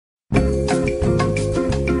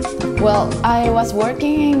Well, I was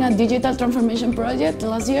working in a digital transformation project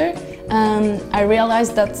last year, and I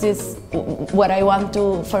realized that this is what I want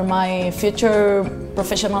to for my future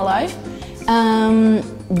professional life.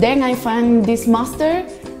 Then I found this master,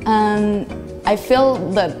 and I feel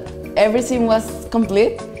that everything was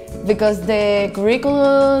complete because the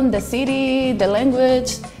curriculum, the city, the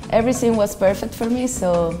language, everything was perfect for me,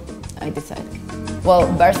 so I decided.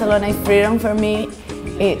 Well, Barcelona is freedom for me.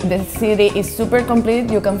 The city is super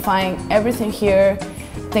complete. You can find everything here: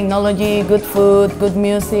 technology, good food, good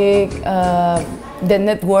music. The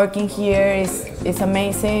networking here is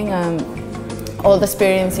amazing. All the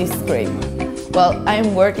experience is great. Well,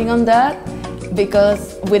 I'm working on that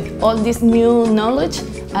because with all this new knowledge,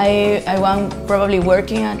 I want probably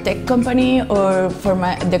working in a tech company or for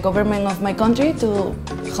the government of my country to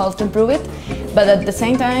help to improve it. But at the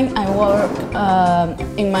same time, I work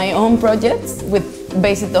in my own projects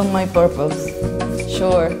based on my purpose.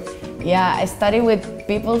 Sure. Yeah, I study with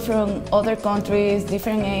people from other countries,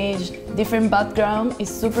 different age, different background. It's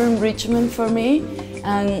super enrichment for me,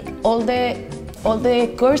 and all the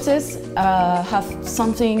courses have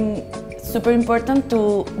something super important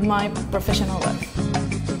to my professional life.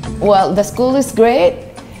 Well, the school is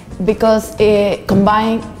great because it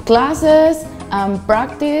combines classes and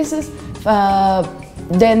practices.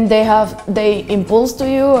 Then they impulse to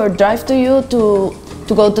you or drive to you to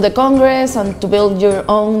go to the Congress and to build your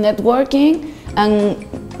own networking. And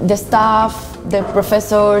the staff, the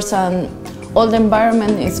professors, and all the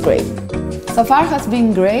environment is great. So far has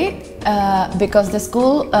been great because the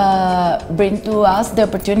school brings to us the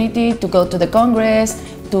opportunity to go to the Congress,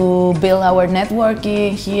 to build our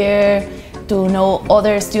networking here, to know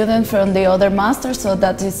other students from the other masters, so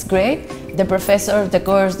that is great. The professor, the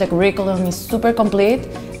course, the curriculum is super complete.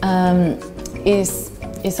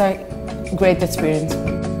 It's a great experience.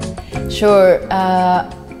 Sure,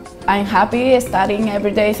 I'm happy studying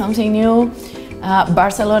every day something new.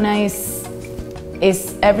 Barcelona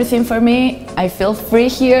is everything for me. I feel free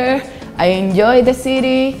here. I enjoy the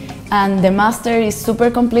city, and the master is super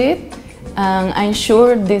complete. And I'm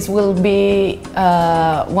sure this will be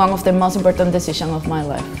one of the most important decisions of my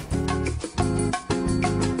life.